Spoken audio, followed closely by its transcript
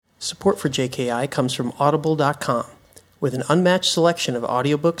Support for JKI comes from Audible.com, with an unmatched selection of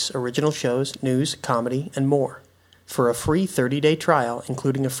audiobooks, original shows, news, comedy, and more. For a free 30-day trial,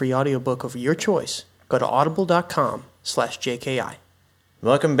 including a free audiobook of your choice, go to audible.com/JKI.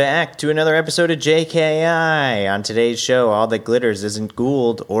 Welcome back to another episode of JKI. On today's show, all that glitters isn't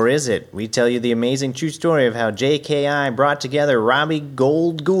gold, or is it? We tell you the amazing true story of how JKI brought together Robbie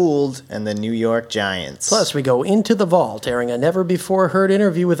Gould and the New York Giants. Plus, we go into the vault, airing a never-before-heard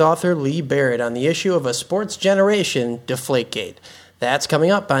interview with author Lee Barrett on the issue of a sports generation, Deflategate. That's coming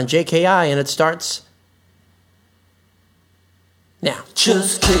up on JKI, and it starts now.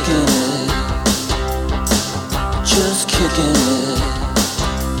 Just kicking it. Just kicking it.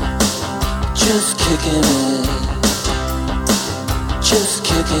 Just kicking it. Just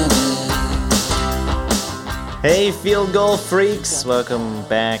kicking it. Hey, field goal freaks. Welcome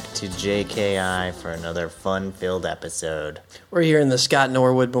back to JKI for another fun-filled episode. We're here in the Scott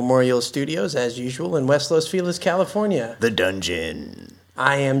Norwood Memorial Studios, as usual, in West Los Feliz, California. The Dungeon.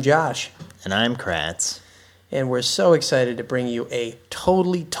 I am Josh. And I'm Kratz. And we're so excited to bring you a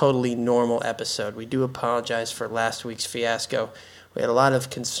totally normal episode. We do apologize for last week's fiasco. We had a lot of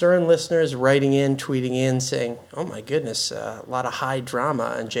concerned listeners writing in, tweeting in, saying, oh my goodness, a lot of high drama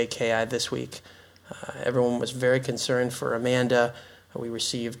on JKI this week. Everyone was very concerned for Amanda. We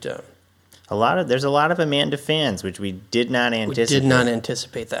received... There's a lot of Amanda fans, which we did not anticipate. We did not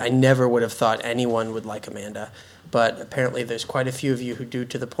anticipate that. I never would have thought anyone would like Amanda. But apparently there's quite a few of you who do,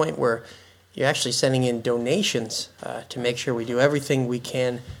 to the point where you're actually sending in donations to make sure we do everything we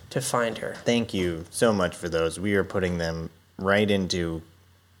can to find her. Thank you so much for those. We are putting them right into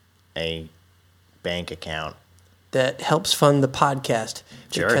a bank account that helps fund the podcast.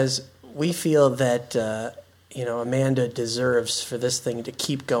 Sure. Because we feel that Amanda deserves for this thing to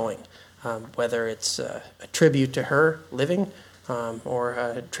keep going, whether it's a tribute to her living or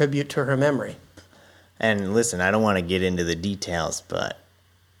a tribute to her memory. And listen, I don't want to get into the details, but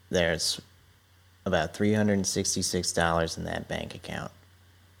there's about $366 in that bank account,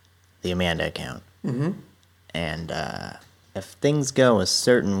 the Amanda account. Mm-hmm. And if things go a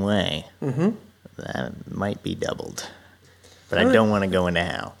certain way, that might be doubled. But I don't want to go into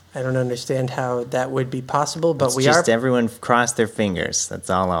how. I don't understand how that would be possible, but it's just everyone cross their fingers. That's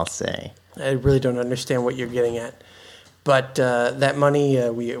all I'll say. I really don't understand what you're getting at. But that money,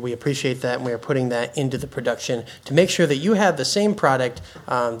 we appreciate that, and we are putting that into the production to make sure that you have the same product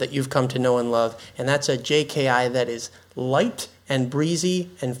that you've come to know and love, and that's a JKI that is light and breezy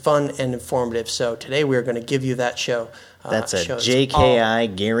and fun and informative. So today we're going to give you that show. That's a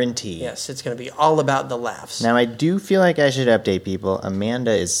JKI guarantee. Yes, it's going to be all about the laughs. Now, I do feel like I should update people.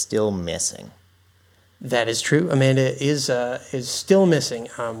 Amanda is still missing. That is true. Amanda is still missing.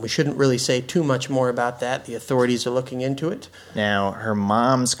 We shouldn't really say too much more about that. The authorities are looking into it. Now, her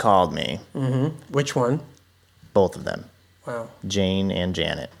mom's called me. Mm-hmm. Which one? Both of them. Wow. Jane and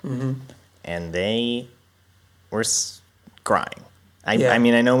Janet. Mm-hmm. And they were crying. I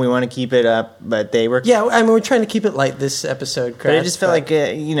mean, I know we want to keep it up, but they were... Yeah, I mean, we're trying to keep it light this episode, Kratz, but I just felt like,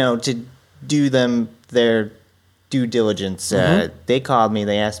 to do them their due diligence, they called me,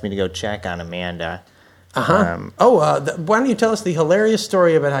 they asked me to go check on Amanda. Uh-huh. Why don't you tell us the hilarious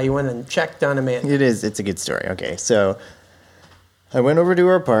story about how you went and checked on Amanda? It's a good story. Okay, so I went over to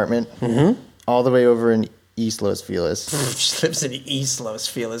her apartment, all the way over in East Los Feliz. She lives in East Los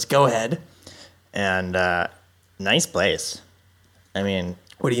Feliz. Go ahead. And nice place. I mean...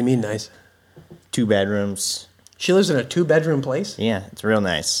 What do you mean nice? 2 bedrooms. She lives in a 2-bedroom place? Yeah, it's real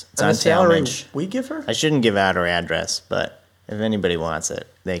nice. It's on on Talmadge. We give her? I shouldn't give out her address, but if anybody wants it,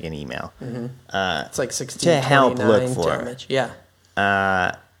 they can email. Mm-hmm. It's like 1629 to help look for Talmadge. her.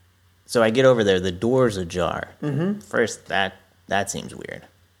 Yeah. So I get over there. The door's ajar. Mm-hmm. First, that seems weird.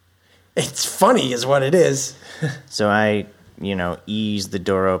 It's funny is what it is. So I... ease the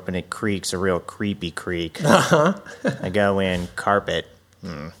door open, it creaks, a real creepy creak. Uh-huh. I go in, carpet.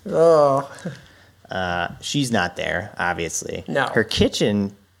 Oh. She's not there, obviously. No. Her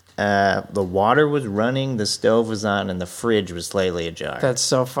kitchen, the water was running, the stove was on, and the fridge was slightly ajar. That's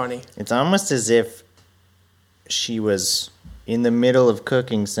so funny. It's almost as if she was in the middle of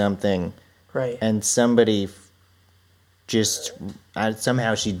cooking something. Right. And somebody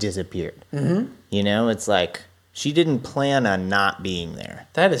somehow she disappeared. Mm-hmm. It's like... She didn't plan on not being there.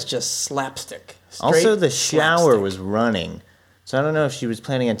 That is just slapstick. Also, the shower was running. So I don't know if she was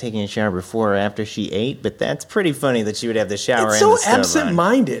planning on taking a shower before or after she ate, but that's pretty funny that she would have the shower and the stove on. It's so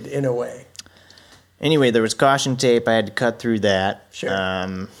absent-minded in a way. Anyway, there was caution tape. I had to cut through that. Sure.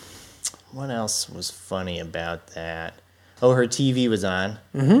 What else was funny about that? Oh, her TV was on.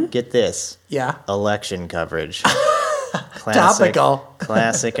 Mm-hmm. Get this. Yeah. Election coverage. Topical.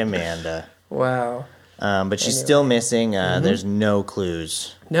 Classic Amanda. Wow. But she's still missing. There's no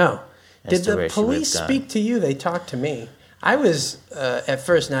clues. No. Did to the where she would've police gone. speak to you? They talked to me. I was at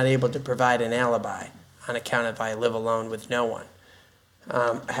first not able to provide an alibi on account of I live alone with no one.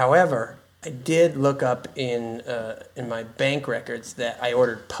 However, I did look up in my bank records that I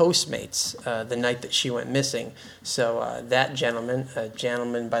ordered Postmates the night that she went missing. So that gentleman, a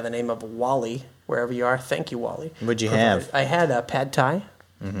gentleman by the name of Wally, wherever you are, thank you, Wally. What'd you have? I had a pad thai.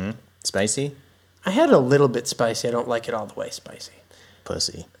 Spicy? I had a little bit spicy. I don't like it all the way spicy.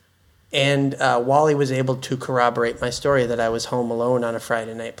 Pussy. And Wally was able to corroborate my story that I was home alone on a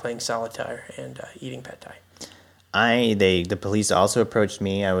Friday night playing solitaire and eating pad thai. The police also approached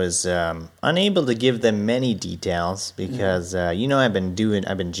me. I was unable to give them many details because I've been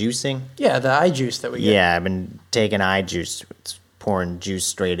juicing. Yeah, the eye juice that we get. Yeah, I've been taking eye juice. It's pouring juice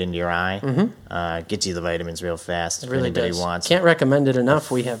straight into your eye. Gets you the vitamins real fast. It really if anybody does. wants. Can't recommend it enough.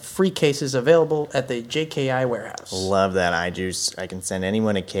 We have free cases available at the JKI warehouse. Love that eye juice. I can send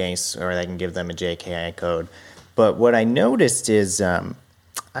anyone a case, or I can give them a JKI code. But what I noticed is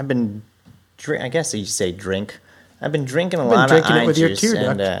I've been, I guess you say drink. I've been drinking a lot of eye with your juice,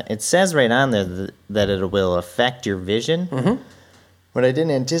 tear and duct. it says right on there that it will affect your vision. What I didn't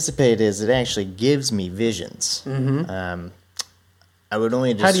anticipate is it actually gives me visions. I would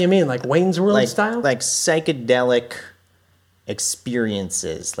only just... How do you mean, like Wayne's World style? Like psychedelic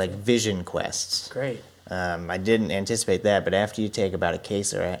experiences, like vision quests. Great. I didn't anticipate that, but after you take about a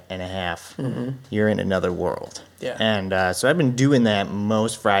case and a half, you're in another world. Yeah. And so I've been doing that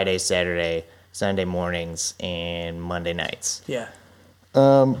most Friday, Saturday, Sunday mornings, and Monday nights. Yeah.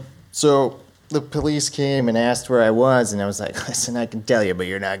 So the police came and asked where I was, and I was like, listen, I can tell you, but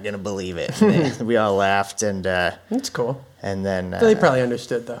you're not going to believe it. And we all laughed, and That's cool. and then... They probably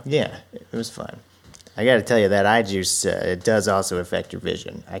understood, though. Yeah, it was fun. I got to tell you, that eye juice, it does also affect your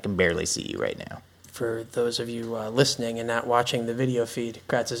vision. I can barely see you right now. For those of you listening and not watching the video feed,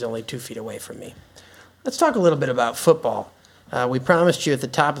 Gratz is only 2 feet away from me. Let's talk a little bit about football. We promised you at the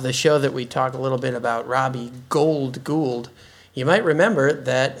top of the show that we'd talk a little bit about Robbie Gould. You might remember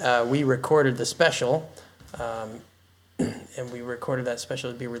that we recorded the special, and we recorded that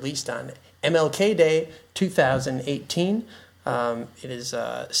special to be released on MLK Day 2018. It is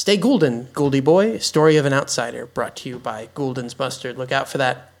Stay Goulden, Gouldy Boy, Story of an Outsider, brought to you by Goulden's Mustard. Look out for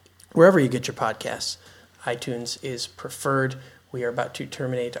that wherever you get your podcasts. iTunes is preferred. We are about to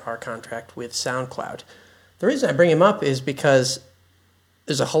terminate our contract with SoundCloud. The reason I bring him up is because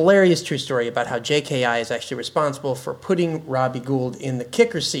there's a hilarious true story about how JKI is actually responsible for putting Robbie Gould in the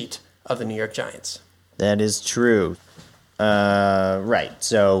kicker seat of the New York Giants. That is true. Right.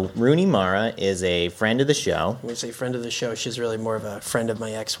 So Rooney Mara is a friend of the show. When we say friend of the show, she's really more of a friend of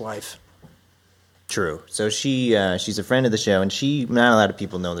my ex-wife. True. So she's a friend of the show, and not a lot of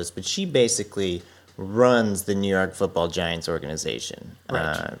people know this, but she basically runs the New York Football Giants organization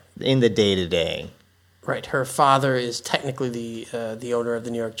in the day-to-day. Right. Her father is technically the owner of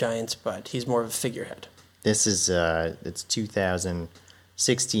the New York Giants, but he's more of a figurehead. This is it's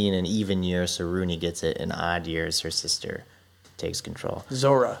 2016, an even year, so Rooney gets it. In odd years, her sister takes control.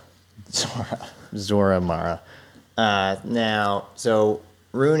 Zora Mara. Now, so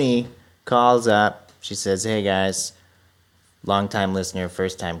Rooney calls up. She says, "Hey guys, long-time listener,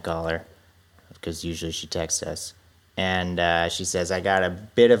 first-time caller," because usually she texts us. And she says, I'm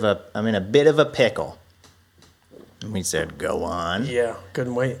in a bit of a pickle. And we said, go on. Yeah,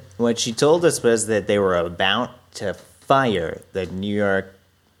 couldn't wait. What she told us was that they were about to fire the New York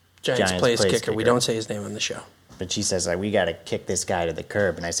Giants place kicker. We don't say his name on the show. But she says, we got to kick this guy to the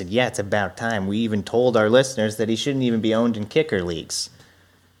curb. And I said, yeah, it's about time. We even told our listeners that he shouldn't even be owned in kicker leagues.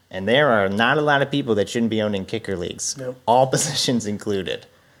 And there are not a lot of people that shouldn't be owned in kicker leagues. Nope. All positions included.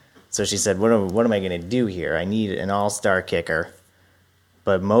 So she said, what am I going to do here? I need an all-star kicker,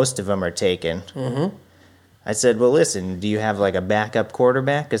 but most of them are taken. Mm-hmm. I said, well, listen, do you have like a backup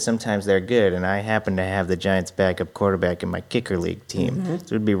quarterback? Because sometimes they're good, and I happen to have the Giants' backup quarterback in my kicker league team. Mm-hmm. So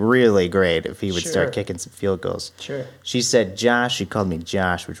it would be really great if he would start kicking some field goals. Sure. She said, Josh, she called me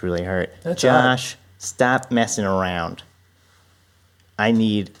Josh, which really hurt. That's Josh, stop messing around. I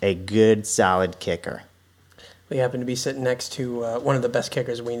need a good, solid kicker. We happen to be sitting next to one of the best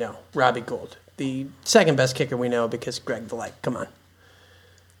kickers we know, Robbie Gould. The second best kicker we know because Greg the Light. Come on.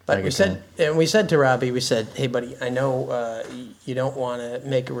 But we said to Robbie, hey, buddy, I know you don't want to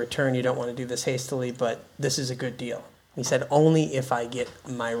make a return. You don't want to do this hastily, but this is a good deal. He said, only if I get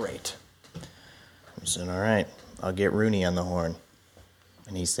my rate. I said, all right, I'll get Rooney on the horn.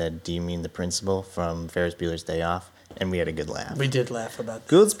 And he said, do you mean the principal from Ferris Bueller's Day Off? And we had a good laugh. We did laugh about that.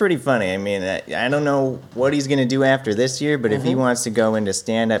 Gould's pretty funny. I mean, I don't know what he's going to do after this year, but if he wants to go into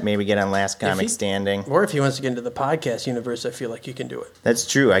stand-up, maybe get on Last Comic Standing. Or if he wants to get into the podcast universe, I feel like you can do it. That's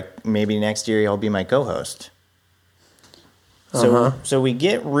true. Maybe next year he'll be my co-host. So we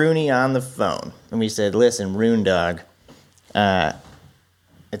get Rooney on the phone, and we said, listen, Rune Dog,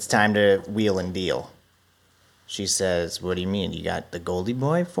 it's time to wheel and deal. She says, what do you mean? You got the Goldie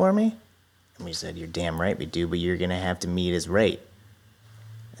Boy for me? And we said, you're damn right we do, but you're going to have to meet his rate.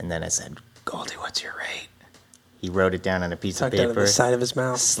 And then I said, Goldie, what's your rate? He wrote it down on a piece of paper. Tucked out of the side of his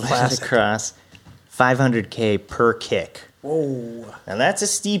mouth. Slid it across. $500K per kick. Whoa. Now that's a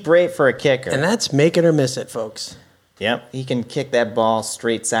steep rate for a kicker. And that's make it or miss it, folks. Yep. He can kick that ball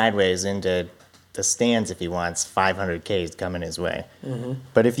straight sideways into the stands if he wants. $500K is coming his way. Mm-hmm.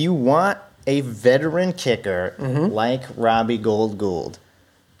 But if you want a veteran kicker like Robbie Gould,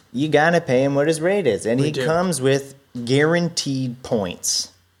 you got to pay him what his rate is. And he comes with guaranteed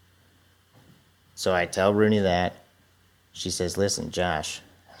points. So I tell Rooney that. She says, listen, Josh.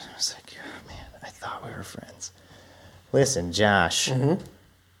 I was like, oh, man, I thought we were friends. Listen, Josh,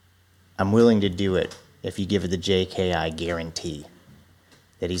 I'm willing to do it if you give her the JKI guarantee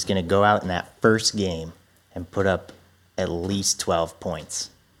that he's going to go out in that first game and put up at least 12 points.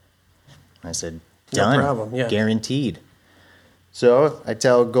 I said, done. No problem, yeah. Guaranteed. So I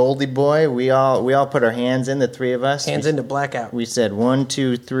tell Goldie Boy, we all put our hands in, the three of us. Hands into blackout. We said 1,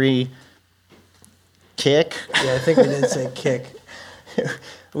 2, 3, kick. Yeah, I think we did say kick.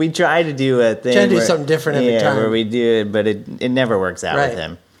 We try to do a thing. Try to do something different every time. Yeah, where we do it, but it never works out with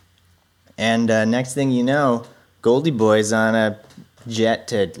him. And next thing you know, Goldie Boy's on a jet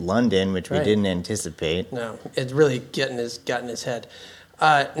to London, which we didn't anticipate. No, it's really gotten his head.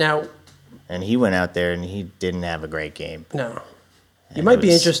 Now, and he went out there and he didn't have a great game. No. You might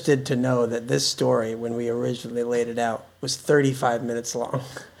be interested to know that this story, when we originally laid it out, was 35 minutes long.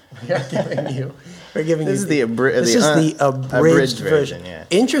 We're giving you the abridged version. Yeah.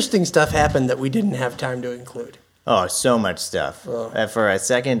 Interesting stuff happened that we didn't have time to include. Oh, so much stuff. For a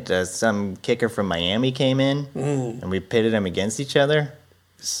second, some kicker from Miami came in, and we pitted them against each other.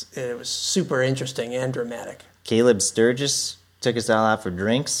 It was super interesting and dramatic. Caleb Sturgis took us all out for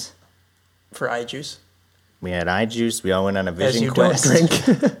drinks. For iJuice. We had iJuice. We all went on a vision quest. As you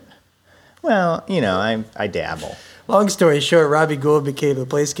don't drink. Well, I dabble. Long story short, Robbie Gould became the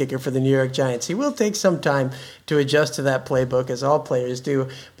place kicker for the New York Giants. He will take some time to adjust to that playbook, as all players do,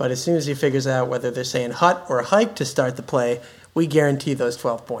 but as soon as he figures out whether they're saying hut or hike to start the play, we guarantee those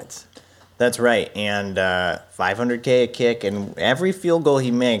 12 points. That's right, and $500K a kick, and every field goal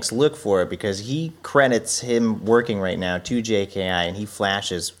he makes, look for it, because he credits him working right now to JKI, and he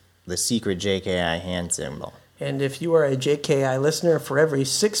flashes the secret JKI hand symbol. And if you are a JKI listener, for every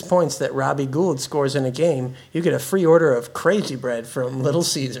 6 points that Robbie Gould scores in a game, you get a free order of Crazy Bread from Little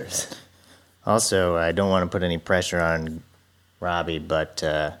Caesars. Also, I don't want to put any pressure on Robbie, but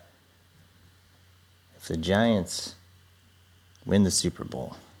if the Giants win the Super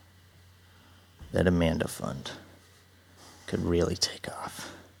Bowl, that Amanda Fund could really take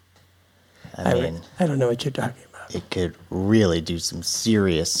off. I mean, I don't know what you're talking about. It could really do some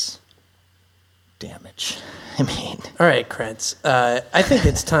serious damage. I mean, all right, Krentz. I think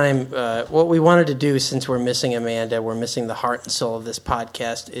it's time. What we wanted to do, since we're missing Amanda, we're missing the heart and soul of this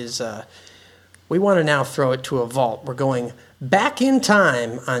podcast, is we want to now throw it to a vault. We're going back in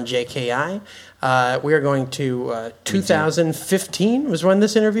time on JKI. We are going to 2015 was when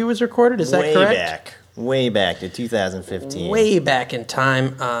this interview was recorded. Is that correct? Way back to 2015. Way back in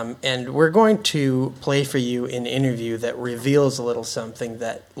time. And we're going to play for you an interview that reveals a little something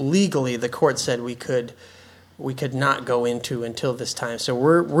that legally the court said we could not go into until this time. So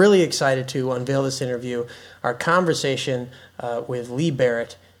we're really excited to unveil this interview, our conversation with Lee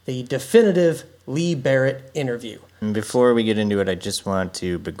Barrett, the definitive Lee Barrett interview. And before we get into it, I just want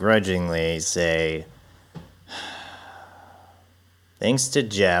to begrudgingly say thanks to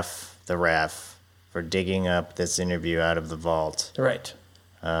Jeff, the ref, for digging up this interview out of the vault. Right.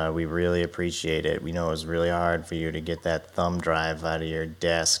 We really appreciate it. We know it was really hard for you to get that thumb drive out of your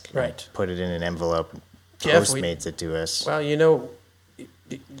desk. Right. Put it in an envelope. Jeff, Postmates it to us. Well,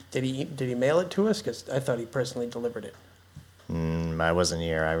 did he mail it to us? Because I thought he personally delivered it. I wasn't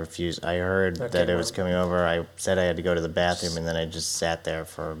here. I refused. I heard that it was coming over. I said I had to go to the bathroom, and then I just sat there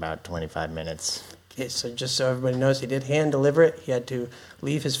for about 25 minutes. Okay, so just so everybody knows, he did hand deliver it. He had to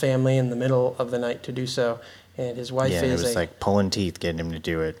leave his family in the middle of the night to do so. And his wife it was like pulling teeth getting him to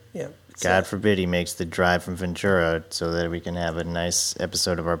do it. Yeah, God forbid he makes the drive from Ventura so that we can have a nice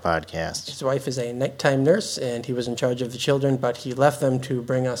episode of our podcast. His wife is a nighttime nurse, and he was in charge of the children, but he left them to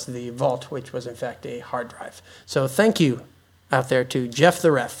bring us the vault, which was in fact a hard drive. So thank you out there to Jeff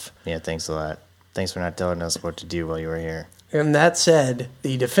the Ref. Yeah, thanks a lot. Thanks for not telling us what to do while you were here. And that said,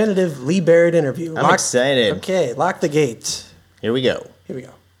 the definitive Lee Barrett interview. I'm excited. Okay, lock the gates. Here we go. Here we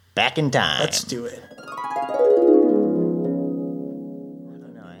go. Back in time. Let's do it.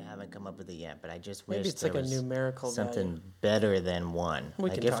 Up with it yet, but I just Maybe wish it's there like a was numerical something value. Better than 1. We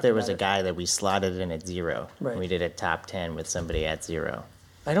like can if talk there was about a guy that we slotted in at 0, Right. we did a top 10 with somebody at 0.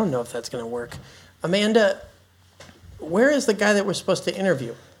 I don't know if that's going to work. Amanda, where is the guy that we're supposed to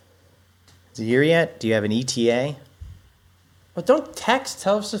interview? Is he here yet? Do you have an ETA? Well, don't text.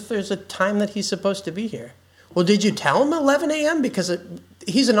 Tell us if there's a time that he's supposed to be here. Well, did you tell him 11 a.m.? Because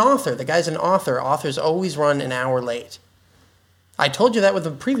he's an author. The guy's an author. Authors always run an hour late. I told you that with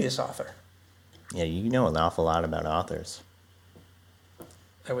the previous author. Yeah, you know an awful lot about authors.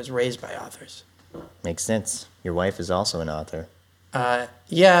 I was raised by authors. Makes sense. Your wife is also an author.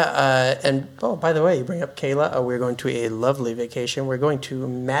 And oh, by the way, you bring up Kayla. We're going to a lovely vacation. We're going to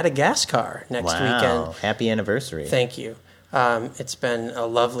Madagascar next weekend. Wow, happy anniversary. Thank you. It's been a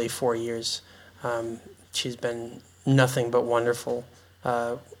lovely 4 years. She's been nothing but wonderful.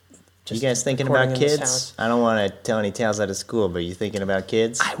 You guys thinking about kids? I don't want to tell any tales out of school, but you thinking about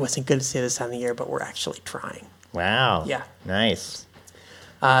kids? I wasn't going to say this on the air, but we're actually trying. Wow. Yeah. Nice.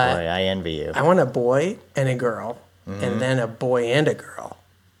 Boy, I envy you. I want a boy and a girl, and then a boy and a girl,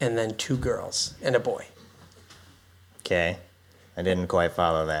 and then 2 girls and a boy. Okay. I didn't quite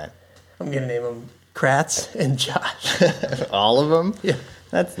follow that. I'm going to name them Kratz and Josh. All of them? Yeah.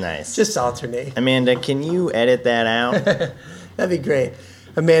 That's nice. Just alternate. Amanda, can you edit that out? That'd be great.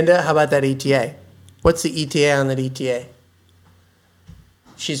 Amanda, how about that ETA? What's the ETA on that ETA?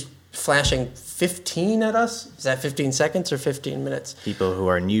 She's flashing 15 at us? Is that 15 seconds or 15 minutes? People who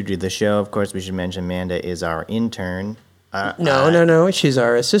are new to the show, of course, we should mention Amanda is our intern. No. She's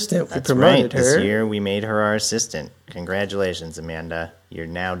our assistant. We promoted her. This year we made her our assistant. Congratulations, Amanda. You're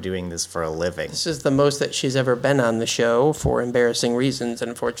now doing this for a living. This is the most that she's ever been on the show for embarrassing reasons,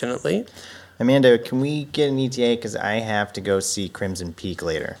 unfortunately. Amanda, can we get an ETA? Because I have to go see Crimson Peak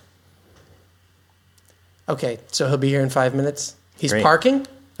later. Okay, so he'll be here in 5 minutes. He's Great. Parking?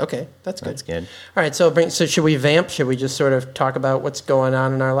 Okay, that's good. That's good. All right, so should we vamp? Should we just sort of talk about what's going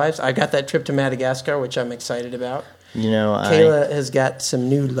on in our lives? I got that trip to Madagascar, which I'm excited about. You know, Kayla has got some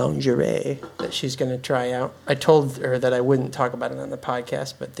new lingerie that she's going to try out. I told her that I wouldn't talk about it on the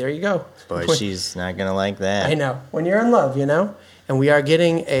podcast, but there you go. Boy, she's not going to like that. I know. When you're in love, you know? And we are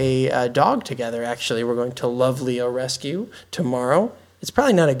getting a dog together, actually. We're going to Love Leo Rescue tomorrow. It's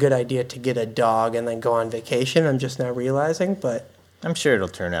probably not a good idea to get a dog and then go on vacation. I'm just now realizing, but I'm sure it'll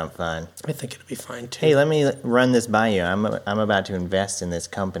turn out fine. I think it'll be fine, too. Hey, let me run this by you. I'm about to invest in this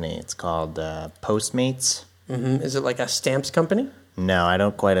company. It's called Postmates. Mm-hmm. Is it like a stamps company? No, I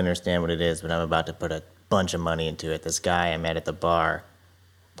don't quite understand what it is, but I'm about to put a bunch of money into it. This guy I met at the bar.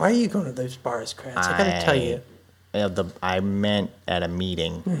 Why are you going to those bars, Kratz? I got to tell you. I meant at a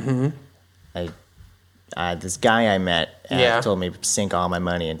meeting. Mm-hmm. This guy I met told me to sink all my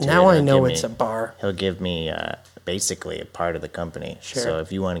money into it. Now I know it's a bar. He'll give me basically a part of the company. Sure. So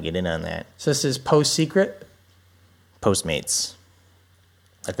if you want to get in on that. So this is Post-Secret? Postmates.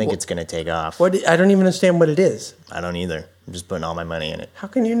 I think it's going to take off. I don't even understand what it is. I don't either. I'm just putting all my money in it. How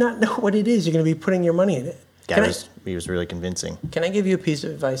can you not know what it is? You're going to be putting your money in it. He was really convincing. Can I give you a piece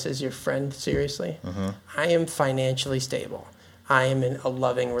of advice as your friend, seriously? Mm-hmm. I am financially stable. I am in a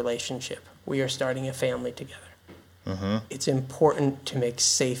loving relationship. We are starting a family together. Mm-hmm. It's important to make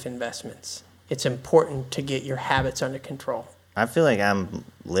safe investments. It's important to get your habits under control. I feel like I'm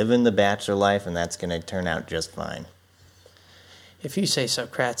living the bachelor life, and that's going to turn out just fine. If you say so,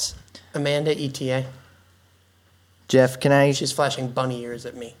 Kratz. Amanda, ETA. Jeff, can I... She's flashing bunny ears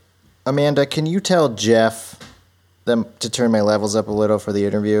at me. Amanda, can you tell Jeff them to turn my levels up a little for the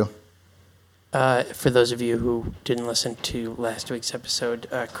interview? For those of you who didn't listen to last week's episode,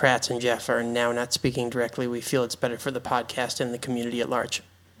 Kratz and Jeff are now not speaking directly. We feel it's better for the podcast and the community at large.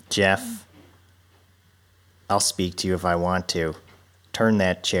 Jeff, I'll speak to you if I want to. Turn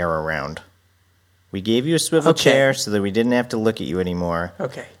that chair around. We gave you a swivel chair so that we didn't have to look at you anymore.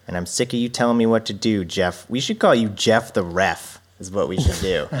 Okay. And I'm sick of you telling me what to do, Jeff. We should call you Jeff the Ref, is what we should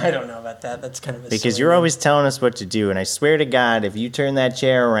do. I don't know about that. That's kind of a because you're always telling us what to do. And I swear to God, if you turn that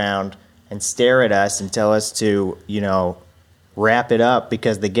chair around and stare at us and tell us to, wrap it up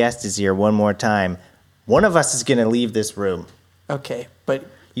because the guest is here one more time, one of us is going to leave this room. Okay, but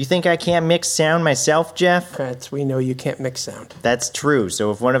You think I can't mix sound myself, Jeff? Kratz, we know you can't mix sound. That's true.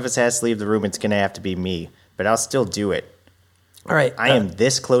 So if one of us has to leave the room, it's going to have to be me. But I'll still do it. All right. I am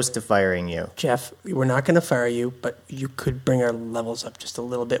this close to firing you. Jeff, we're not going to fire you, but you could bring our levels up just a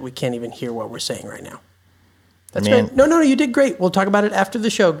little bit. We can't even hear what we're saying right now. That's great. No, you did great. We'll talk about it after the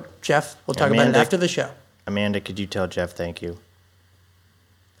show, Jeff. We'll talk about it after the show. Amanda, could you tell Jeff thank you?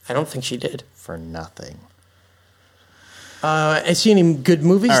 I don't think she did. For nothing. I see any good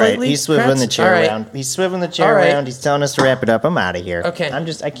movies All right, lately? he's swiveling the chair right. around. He's swiveling the chair All right. around. He's telling us to wrap it up. I'm out of here. Okay.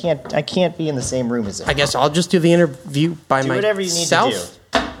 I can't be in the same room as him. I guess I'll just do the interview by myself. Do whatever you need to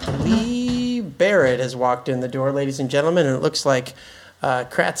do. Lee Barrett has walked in the door, ladies and gentlemen, and it looks like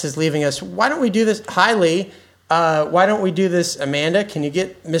Kratz is leaving us. Why don't we do this? Hi, Lee. Why don't we do this, Amanda? Can you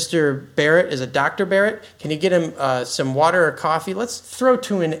get Mr. Barrett, is it Dr. Barrett? Can you get him some water or coffee? Let's throw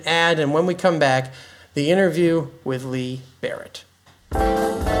to an ad, and when we come back, the interview with Lee Barrett.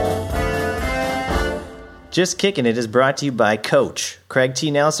 Just Kicking It is brought to you by Coach. Craig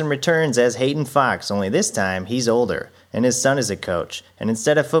T. Nelson returns as Hayden Fox, only this time he's older, and his son is a coach. And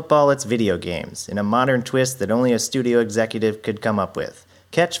instead of football, it's video games, in a modern twist that only a studio executive could come up with.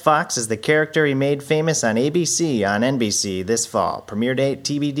 Catch Fox as the character he made famous on ABC on NBC this fall. Premiere date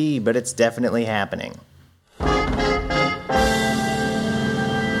TBD, but it's definitely happening.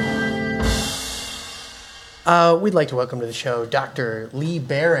 We'd like to welcome to the show Dr. Lee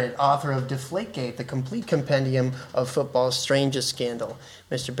Barrett, author of Deflategate, the complete compendium of football's strangest scandal.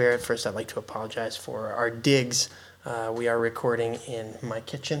 Mr. Barrett, first I'd like to apologize for our digs. We are recording in my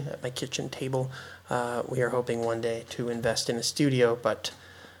kitchen, at my kitchen table. We are hoping one day to invest in a studio, but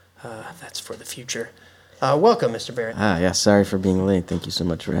that's for the future. Welcome, Mr. Barrett. Yeah, sorry for being late. Thank you so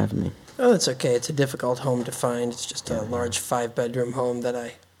much for having me. Oh, it's okay. It's a difficult home to find. It's just a large 5-bedroom home that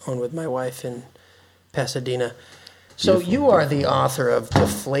I own with my wife in Pasadena. So Beautiful. you are the author of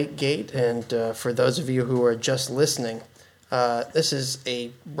Deflategate, and for those of you who are just listening, this is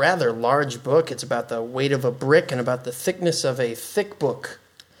a rather large book. It's about the weight of a brick and about the thickness of a thick book.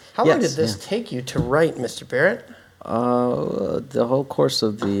 How long did this take you to write, Mr. Barrett? The whole course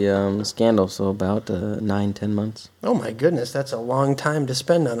of the scandal, so about 9-10 months. Oh my goodness, that's a long time to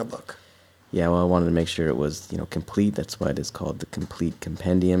spend on a book. Yeah, well, I wanted to make sure it was, complete. That's why it is called the complete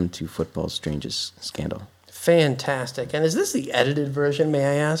compendium to football's strangest scandal. Fantastic. And is this the edited version, may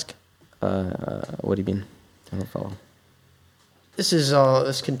I ask? What do you mean? I don't follow.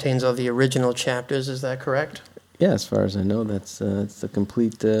 This contains all the original chapters, is that correct? Yeah, as far as I know, it's the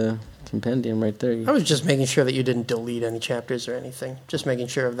complete compendium right there. I was just making sure that you didn't delete any chapters or anything. Just making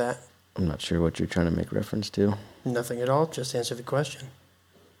sure of that. I'm not sure what you're trying to make reference to. Nothing at all. Just answer the question.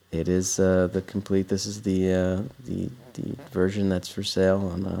 It is the complete. This is the version that's for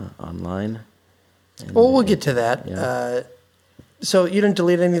sale online. And, well, we'll get to that. Yeah. So you didn't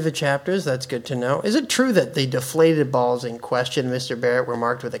delete any of the chapters. That's good to know. Is it true that the deflated balls in question, Mr. Barrett, were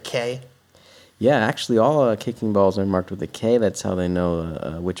marked with a K? Yeah, actually, all kicking balls are marked with a K. That's how they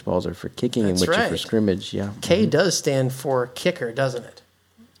know which balls are for kicking and which are for scrimmage. Yeah. K does stand for kicker, doesn't it?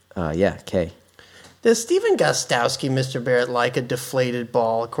 Yeah, K. Does Stephen Gostowski, Mr. Barrett, like a deflated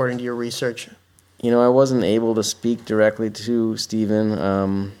ball, according to your research? I wasn't able to speak directly to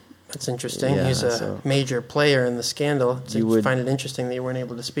Stephen. That's interesting. Yeah, He's a major player in the scandal. So you find it interesting that you weren't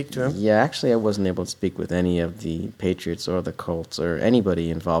able to speak to him? Yeah, actually, I wasn't able to speak with any of the Patriots or the Colts or anybody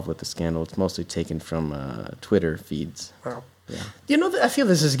involved with the scandal. It's mostly taken from Twitter feeds. Wow. Yeah. I feel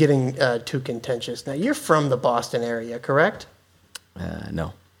this is getting too contentious. Now, you're from the Boston area, correct?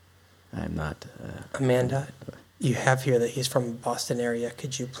 No, I'm not. Amanda, you have here that he's from the Boston area.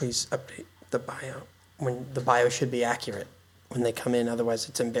 Could you please update the bio? When the bio should be accurate when they come in, otherwise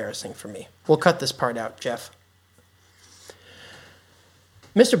it's embarrassing for me. We'll cut this part out, Jeff.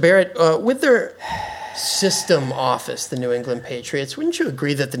 Mr. Barrett, with their system office, the New England Patriots, wouldn't you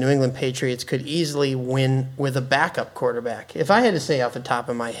agree that the New England Patriots could easily win with a backup quarterback? If I had to say off the top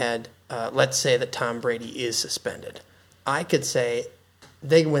of my head, let's say that Tom Brady is suspended, I could say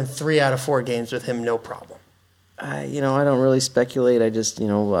they win 3 out of 4 games with him, no problem. I don't really speculate. I just, I'm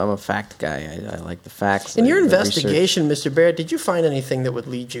a fact guy. I like the facts. In your investigation, Mr. Barrett, did you find anything that would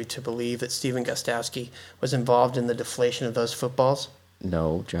lead you to believe that Stephen Gostowski was involved in the deflation of those footballs?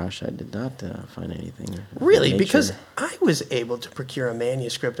 No, Josh, I did not find anything. Really? Because I was able to procure a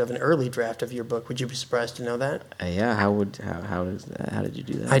manuscript of an early draft of your book. Would you be surprised to know that? Yeah. How did you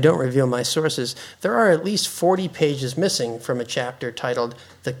do that? I don't reveal my sources. There are at least 40 pages missing from a chapter titled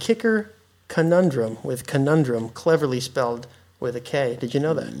 "The Kicker Conundrum," with conundrum cleverly spelled with a K. Did you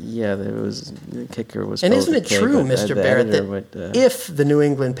know that? Yeah, the kicker was. And spelled isn't with it a K, true, but Mr. the Barrett, editor that would, if the New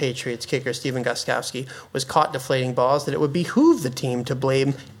England Patriots kicker Stephen Gostkowski was caught deflating balls, that it would behoove the team to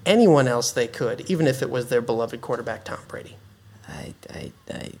blame anyone else they could, even if it was their beloved quarterback Tom Brady?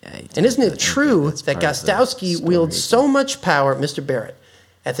 And isn't it true that Gostkowski wielded so much power, Mr. Barrett,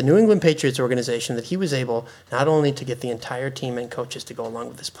 at the New England Patriots organization that he was able not only to get the entire team and coaches to go along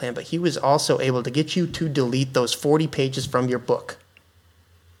with this plan, but he was also able to get you to delete those 40 pages from your book?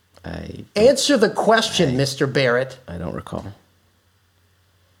 Answer the question, Mr. Barrett. I don't recall.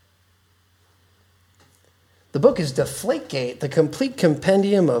 The book is Deflategate, the complete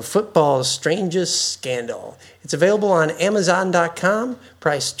compendium of football's strangest scandal. It's available on Amazon.com,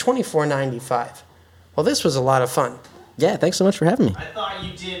 priced $24.95. Well, this was a lot of fun. Yeah, thanks so much for having me. I thought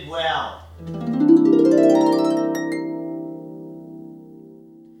you did well.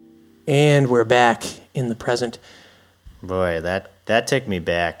 And we're back in the present. Boy, that took me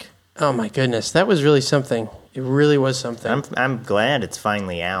back. Oh my goodness, that was really something. It really was something. I'm glad it's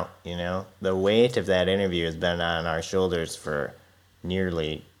finally out, you know. The weight of that interview has been on our shoulders for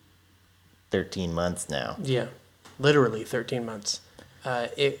nearly 13 months now. Yeah, literally 13 months.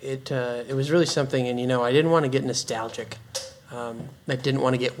 It was really something, and I didn't want to get nostalgic. I didn't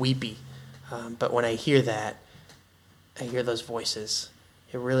want to get weepy. But when I hear that, I hear those voices.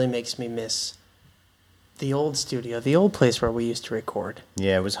 It really makes me miss the old studio, the old place where we used to record.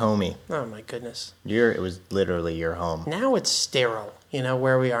 Yeah, it was homey. Oh my goodness. It was literally your home. Now it's sterile,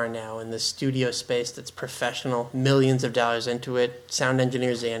 where we are now in the studio space that's professional, millions of dollars into it. Sound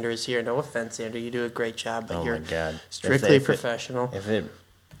engineer Xander is here. No offense, Xander, you do a great job, but you're strictly professional. If it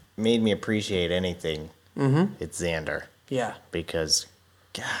made me appreciate anything, it's Xander. Yeah. Because,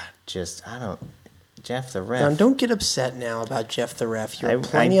 God, Jeff the ref. Now, don't get upset now about Jeff the ref. You were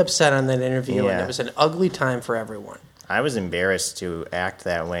plenty upset on that interview, and it was an ugly time for everyone. I was embarrassed to act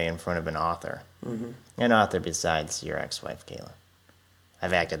that way in front of an author. An author besides your ex-wife, Kayla.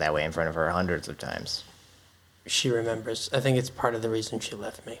 I've acted that way in front of her hundreds of times. She remembers. I think it's part of the reason she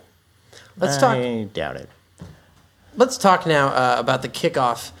left me. I doubt it. Let's talk now about the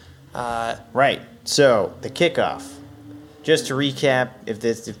kickoff. Right. So, the kickoff. Just to recap,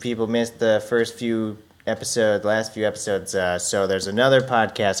 if people missed the last few episodes, so there's another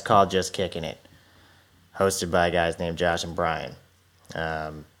podcast called Just Kicking It, hosted by guys named Josh and Brian.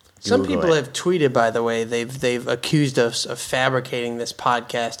 Some people have tweeted, by the way, they've accused us of fabricating this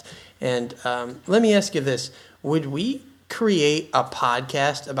podcast. And let me ask you this: would we create a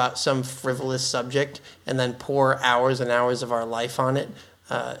podcast about some frivolous subject and then pour hours and hours of our life on it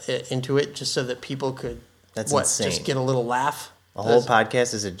into it, just so that people could? That's insane. Just get a little laugh? A whole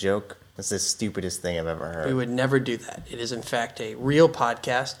podcast is a joke? That's the stupidest thing I've ever heard. We would never do that. It is, in fact, a real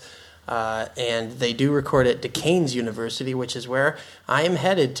podcast, and they do record at Duquesne's University, which is where I am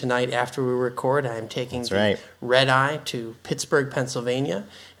headed tonight after we record. I am taking the red eye to Pittsburgh, Pennsylvania,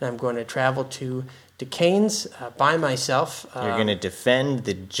 and I'm going to travel to Duquesne's by myself. You're going to defend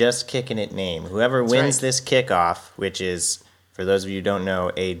the Just Kicking It name. Whoever wins this kickoff, which is, for those of you who don't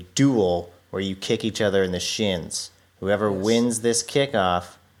know, a duel where you kick each other in the shins. Whoever wins this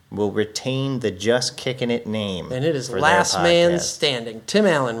kickoff will retain the Just Kicking It name. And it is last man standing. Tim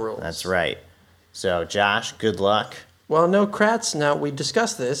Allen rules. That's right. So, Josh, good luck. Well, no, Kratz. Now, we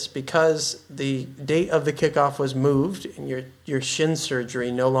discussed this because the date of the kickoff was moved and your shin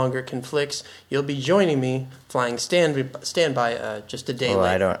surgery no longer conflicts. You'll be joining me flying standby just a day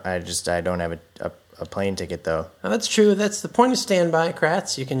later. I don't have a plane ticket, though. Now, that's true. That's the point of standby,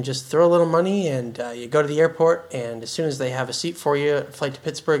 Kratz. You can just throw a little money and you go to the airport, and as soon as they have a seat for you, a flight to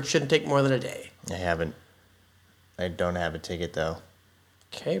Pittsburgh shouldn't take more than a day. I don't have a ticket, though.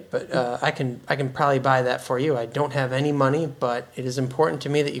 Okay, but I can probably buy that for you. I don't have any money, but it is important to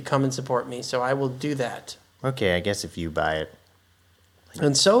me that you come and support me, so I will do that. Okay, I guess if you buy it.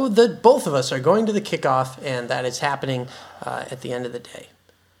 And so both of us are going to the kickoff, and that is happening at the end of the day.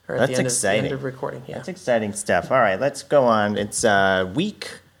 Or at the end of recording. Yeah. That's exciting stuff. All right, let's go on. It's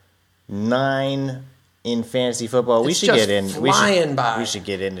week 9 in fantasy football. We should get into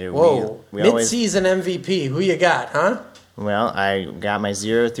it. Whoa, mid-season MVP. Who you got, huh? Well, I got my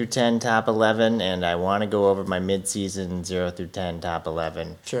 0 through 10 top 11, and I want to go over my mid-season 0 through 10 top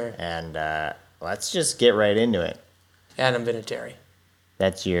 11. Sure. And let's just get right into it. Adam Vinatieri.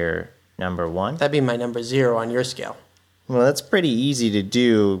 That's your number 1? That'd be my number 0 on your scale. Well, that's pretty easy to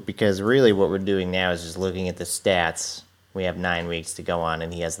do because really what we're doing now is just looking at the stats. We have 9 weeks to go on,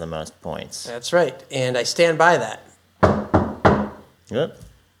 and he has the most points. That's right, and I stand by that. Yep.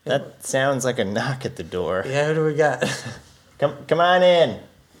 That sounds like a knock at the door. Yeah, who do we got? Come on in.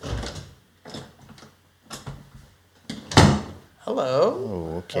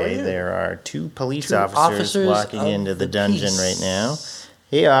 Oh, okay. you? There are two police Two officers walking of into the dungeon peace. right now.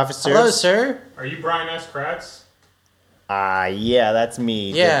 Hey, officers. Hello, sir. Are you Brian S. Kratz? Yeah, that's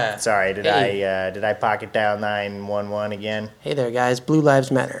me. Yeah. Sorry, did Hey. I pocket dial 911 again? Hey there, guys. Blue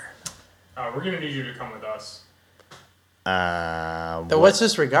Lives Matter. We're gonna need you to come with us. So what's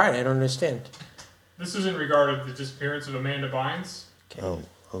this regarding? I don't understand. This is in regard to the disappearance of Amanda Bynes. Okay.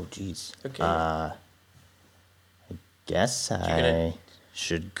 Oh, jeez. Okay. I guess gonna- I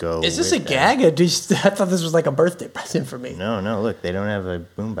should go. Is this a with them. gag? Or I thought this was like a birthday present for me. No, look, they don't have a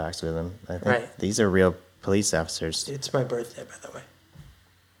boombox with them. I think Right. these are real police officers. It's my birthday, by the way.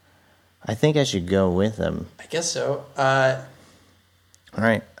 I think I should go with them. I guess so. All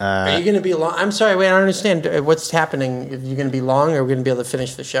right. Are you going to be long? I'm sorry, wait, I don't understand what's happening. Are you going to be long, or are we going to be able to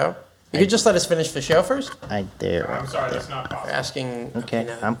finish the show? You could just let us finish the show first? I'm sorry, that's not They're possible. asking. Okay,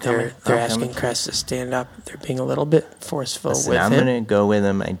 no, I'm they're, coming. They're I'm asking coming. Crest to stand up. They're being a little bit forceful Listen, with I'm him. going to go with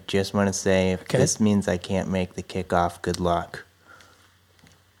them. I just want to say, if Okay. this means I can't make the kickoff, good luck.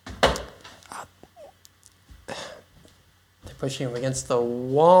 They're pushing him against the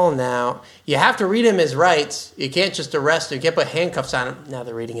wall now. You have to read him his rights. You can't just arrest him. You can't put handcuffs on him. Now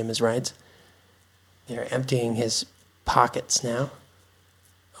they're reading him his rights. They're emptying his pockets now.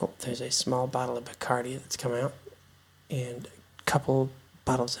 Oh, there's a small bottle of Bacardi that's come out. And a couple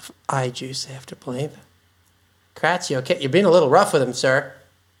bottles of eye juice, I have to believe. Kratz, you okay? You're being a little rough with him, sir.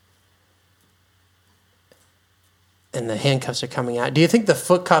 And the handcuffs are coming out. Do you think the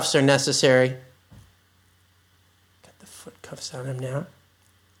foot cuffs are necessary? Got the foot cuffs on him now.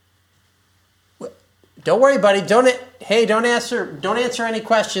 What? Don't worry, buddy. Don't answer any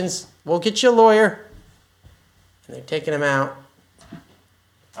questions. We'll get you a lawyer. And they're taking him out.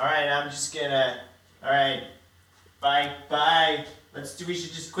 All right, I'm just gonna. All right, bye. We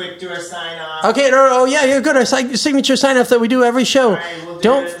should just quick do our sign off. Okay, no, yeah, you're good. Our signature sign off that we do every show. All right, we'll do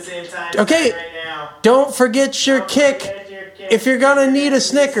Don't it at the same time. okay. Right now. don't forget your Don't kick forget your kick. if you're gonna need a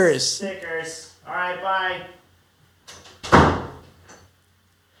Snickers. Snickers. All right, bye.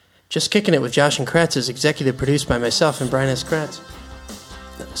 Just Kicking It with Josh and Kratz is executive produced by myself and Brian S. Kratz.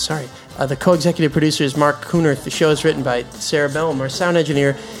 Sorry. The co-executive producer is Mark Kuhnert. The show is written by Sarah Bellum. Our sound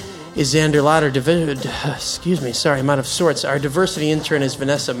engineer is Xander Lauder. Excuse me, sorry, I'm out of sorts. Our diversity intern is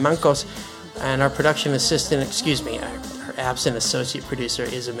Vanessa Mancos. And our production assistant, our absent associate producer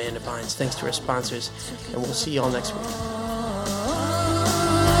is Amanda Bynes. Thanks to our sponsors. And we'll see you all next week.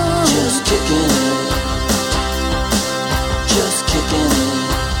 Just kicking it.